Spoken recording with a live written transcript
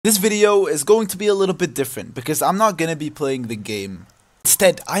This video is going to be a little bit different because I'm not going to be playing the game.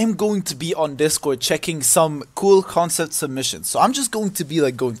 Instead, I am going to be on Discord checking some cool concept submissions. So I'm just going to be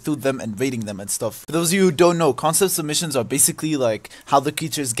like going through them and rating them and stuff. For those of you who don't know, concept submissions are basically like how the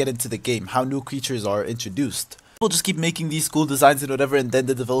creatures get into the game, how new creatures are introduced. People just keep making these cool designs and whatever, and then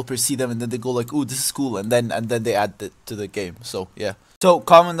the developers see them and then they go like, ooh, this is cool, and then they add it to the game. So yeah. So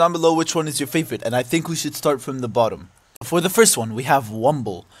comment down below which one is your favorite, and I think we should start from the bottom. For the first one, we have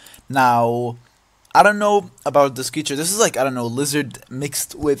Wumble. Now, I don't know about this creature. This is like, I don't know, lizard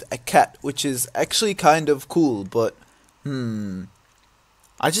mixed with a cat, which is actually kind of cool, but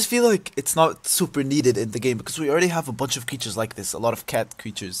I just feel like it's not super needed in the game because we already have a bunch of creatures like this, a lot of cat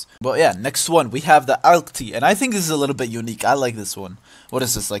creatures. But yeah, next one, we have the Alkti, and I think this is a little bit unique. I like this one. What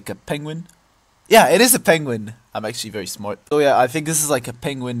is this, like a penguin? Yeah, it is a penguin. I'm actually very smart. So yeah, I think this is like a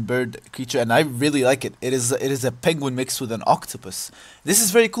penguin bird creature, and I really like it. It is a penguin mixed with an octopus. This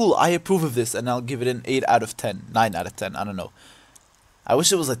is very cool. I approve of this, and I'll give it an 8 out of 10. 9 out of 10, I don't know. I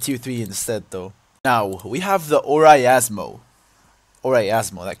wish it was a tier 3 instead, though. Now, we have the Elasmo.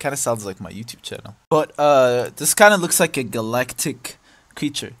 Elasmo, that kind of sounds like my YouTube channel. But this kind of looks like a galactic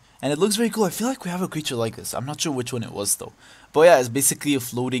creature, and it looks very cool. I feel like we have a creature like this. I'm not sure which one it was, though. But yeah, it's basically a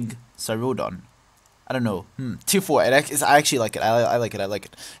floating Cyrodon. I don't know. Tier 4. I actually like it. I like it. I like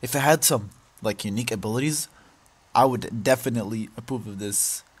it. If it had some like unique abilities, I would definitely approve of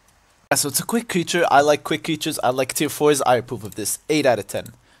this. Yeah, so it's a quick creature. I like quick creatures. I like tier 4s. I approve of this. 8 out of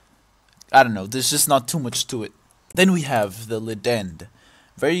 10. I don't know. There's just not too much to it. Then we have the Lidend.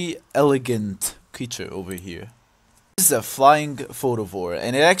 Very elegant creature over here. This is a flying photovore,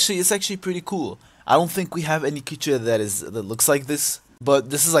 and it's actually pretty cool. I don't think we have any creature that looks like this.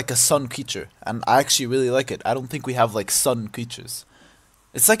 But this is like a sun creature, and I actually really like it. I don't think we have like sun creatures.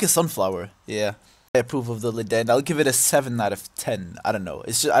 It's like a sunflower, yeah. I approve of the Lidend. I'll give it a 7 out of 10. I don't know.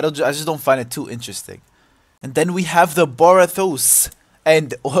 It's just I just don't find it too interesting. And then we have the Borathos,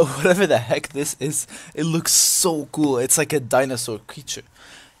 and whatever the heck this is, it looks so cool. It's like a dinosaur creature.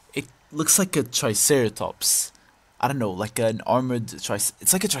 It looks like a Triceratops. I don't know, like an armored It's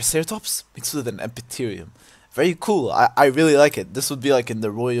like a Triceratops mixed with an Epithelium. Very cool. I really like it. This would be like in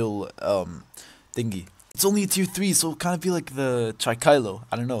the royal thingy. It's only a tier 3, so it kind of be like the Trikylo.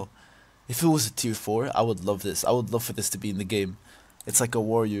 I don't know. If it was a tier 4, I would love this. I would love for this to be in the game. It's like a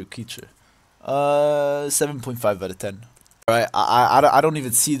warrior creature. 7.5 out of 10. Alright, I don't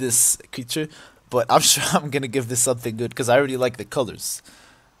even see this creature, but I'm sure I'm gonna give this something good because I already like the colors.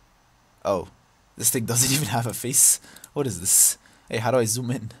 Oh, this thing doesn't even have a face. What is this? Hey, how do I zoom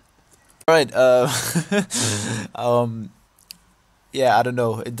in? Alright, yeah, I don't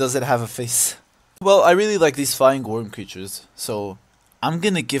know. It doesn't have a face. Well, I really like these flying worm creatures, so I'm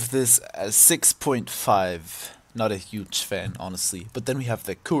gonna give this a 6.5. Not a huge fan, honestly. But then we have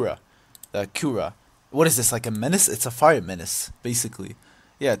the Kura. The Kura. What is this, like a menace? It's a fire menace, basically.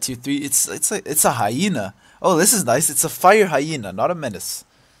 Yeah, tier 3. It's a hyena. Oh, this is nice. It's a fire hyena, not a menace.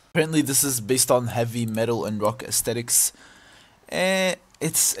 Apparently, this is based on heavy metal and rock aesthetics.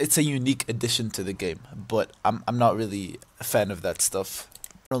 It's a unique addition to the game, but I'm not really a fan of that stuff.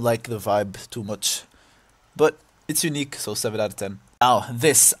 I don't like the vibe too much, but it's unique, so 7 out of 10. Now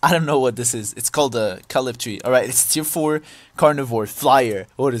this, I don't know what this is. It's called a Calyptree. Alright, it's tier 4 carnivore flyer.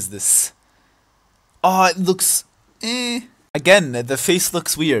 What is this? Oh, it looks Again, the face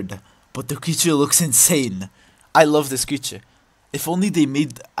looks weird, but the creature looks insane. I love this creature. If only they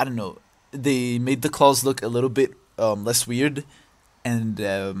made, I don't know, they made the claws look a little bit less weird. And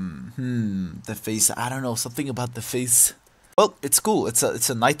the face, I don't know, something about the face. Well, it's cool. It's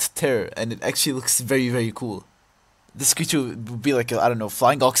a night terror, and it actually looks very, very cool. This creature would be like a, I don't know,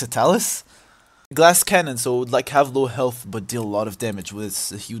 flying Oxytalis? Glass cannon, so it would like have low health but deal a lot of damage with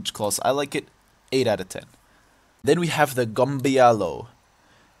its huge claws. I like it. 8 out of 10. Then we have the Gombialo.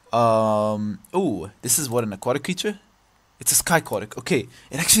 Oh, this is what, an aquatic creature? It's a sky aquatic. Okay,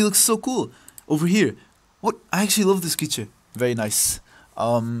 it actually looks so cool. Over here. What? I actually love this creature. Very nice.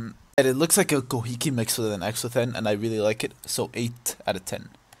 And it looks like a Kohiki mixed with an Exothen, and I really like it, so 8 out of 10.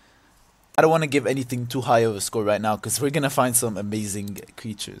 I don't want to give anything too high of a score right now, because we're going to find some amazing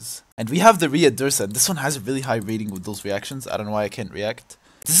creatures. And we have the Ria Dursa, and this one has a really high rating with those reactions. I don't know why I can't react.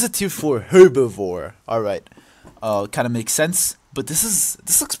 This is a tier 4 herbivore. Alright. Kind of makes sense, but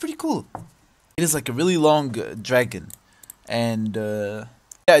this looks pretty cool. It is like a really long dragon. And,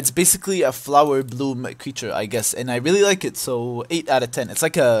 yeah, it's basically a flower bloom creature, I guess, and I really like it, so 8 out of 10. It's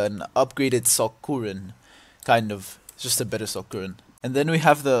like an upgraded Sokurin, kind of. It's just a better Sokurin. And then we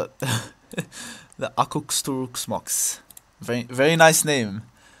have the the Akuxturuxmox. Very nice name.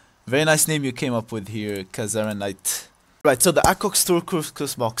 Very nice name you came up with here, Kazara Knight. Right, so the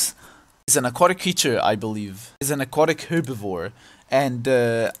Acoxtorcus is an aquatic creature, I believe. Is an aquatic herbivore. And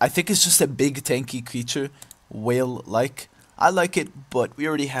I think it's just a big tanky creature, whale-like. I like it, but we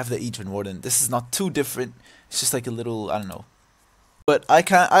already have the Aegin Warden. This is not too different. It's just like a little, I don't know. But I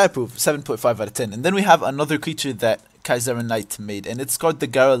approve, 7.5 out of 10. And then we have another creature that Kaiser Knight made, and it's called the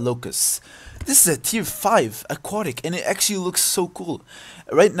Garalocus. This is a tier 5 aquatic, and it actually looks so cool.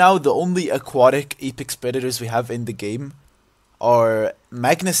 Right now, the only aquatic apex predators we have in the game are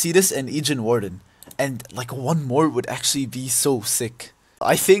Magnacetus and Aegin Warden. And like one more would actually be so sick.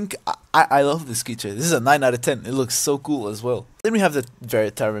 I think I love this creature. This is a 9 out of 10. It looks so cool as well. Then we have the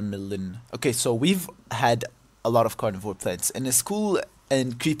Veritaramilin. Okay, so we've had a lot of carnivore plants, and as cool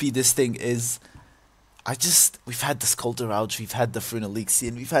and creepy this thing is, we've had the Skulderouge, we've had the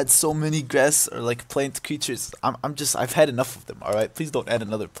Frunalixian, we've had so many grass or like plant creatures. I've had enough of them, alright? Please don't add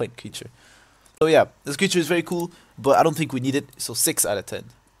another plant creature. So yeah, this creature is very cool, but I don't think we need it, so 6 out of 10.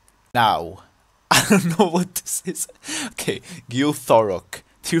 Now, I don't know what this is. Okay, Geothorok,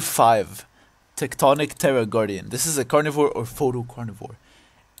 tier 5, Tectonic Terra Guardian. This is a carnivore or photocarnivore.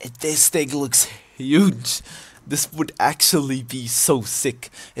 And this thing looks huge. This would actually be so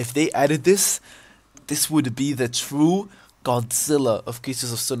sick. If they added this, this would be the true Godzilla of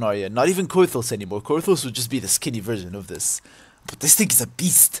Creatures of Sonaria. Not even Korthos anymore. Korthos would just be the skinny version of this. But this thing is a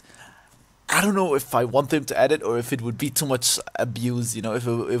beast. I don't know if I want them to add it or if it would be too much abuse, you know, if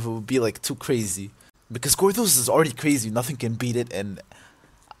it would be like too crazy. Because Korthos is already crazy, nothing can beat it, and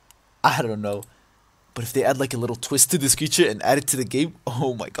I don't know. But if they add like a little twist to this creature and add it to the game,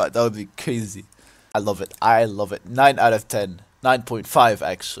 oh my god, that would be crazy. I love it. I love it. 9 out of 10. 9.5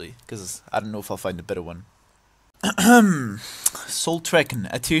 actually, because I don't know if I'll find a better one. Soltrekken,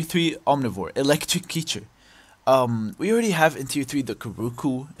 a tier 3 omnivore, electric creature. We already have in tier 3 the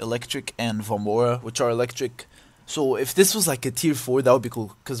Karuku electric and Vamora, which are electric. So if this was like a tier 4, that would be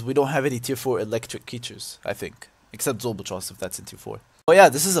cool, because we don't have any tier 4 electric creatures, I think. Except Zolbatros if that's in tier 4. But yeah,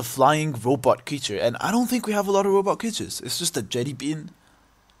 this is a flying robot creature, and I don't think we have a lot of robot creatures. It's just a Jetty Bean,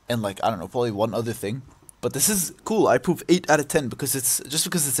 and like, I don't know, probably one other thing. But this is cool. I prove 8 out of 10 because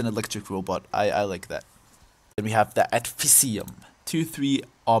it's an electric robot. I like that. Then we have the Atphisium, tier 3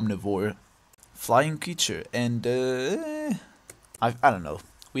 omnivore, flying creature, and I don't know.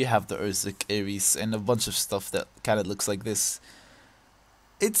 We have the Urzik Ares and a bunch of stuff that kind of looks like this.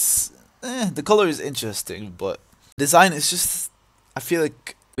 It's the color is interesting, but design is just, I feel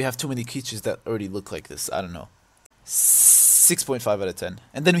like we have too many creatures that already look like this. I don't know. 6.5 out of 10.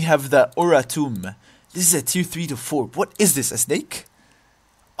 And then we have the Oratum. This is a tier 3 to 4. What is this? A snake?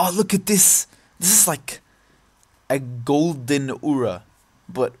 Oh, look at this. This is like a golden Ura,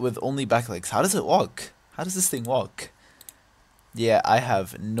 but with only back legs. How does it walk? How does this thing walk? Yeah, I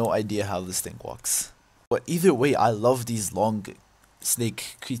have no idea how this thing walks. But either way, I love these long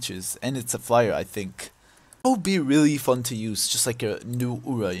snake creatures. And it's a flyer, I think. It would be really fun to use, just like a new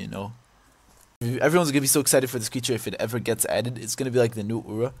Ura, you know? Everyone's gonna be so excited for this creature if it ever gets added. It's gonna be like the new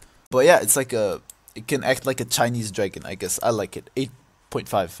Ura. But yeah, it's like it can act like a Chinese dragon, I guess. I like it.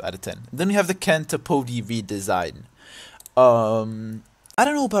 8.5 out of 10. And then we have the Cantapodi redesign. I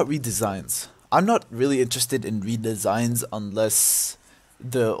don't know about redesigns. I'm not really interested in redesigns unless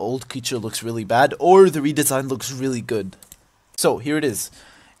the old creature looks really bad or the redesign looks really good. So here it is.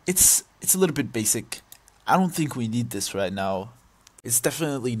 It's a little bit basic. I don't think we need this right now. It's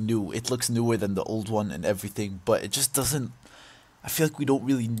definitely new. It looks newer than the old one and everything, but it just doesn't. I feel like we don't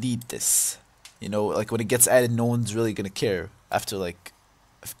really need this. You know, like when it gets added, no one's really gonna care after like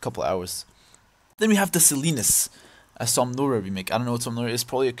a couple hours. Then we have the Selinus, a Somnora remake. I don't know what Somnora is.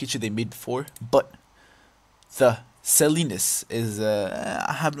 Probably a creature they made before, but the Selinus is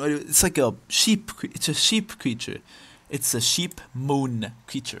I have no idea. It's like a sheep. It's a sheep creature. It's a sheep moon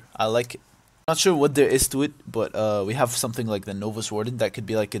creature. I like it. Not sure what there is to it, but we have something like the Novus Warden that could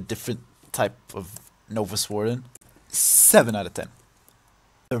be like a different type of Novus Warden. 7 out of 10.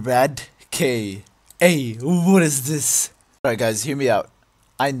 The Rad K. Hey, what is this? Alright guys, hear me out.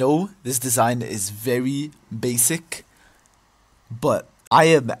 I know this design is very basic, but I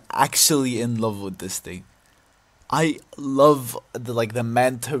am actually in love with this thing. I love the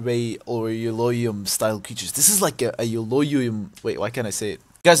manta ray or Euloium style creatures. This is like a Euloium. Wait, why can't I say it?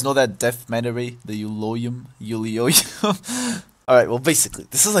 You guys know that death manta ray, the Euloium, All right, well basically,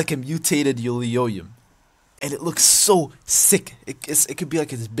 this is like a mutated Euloium, and it looks so sick. It could be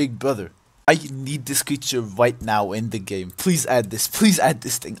like his big brother. I need this creature right now in the game. Please add this. Please add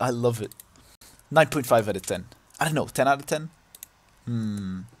this thing. I love it. 9.5 out of 10. I don't know, 10 out of 10.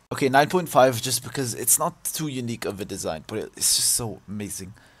 Okay, 9.5 just because it's not too unique of a design, but it's just so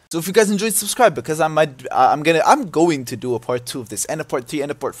amazing. So if you guys enjoyed, subscribe, because I'm going to do a part 2 of this, and a part 3, and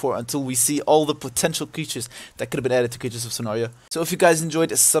a part 4, until we see all the potential creatures that could have been added to Creatures of Sonaria. So if you guys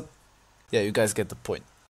enjoyed, yeah, you guys get the point.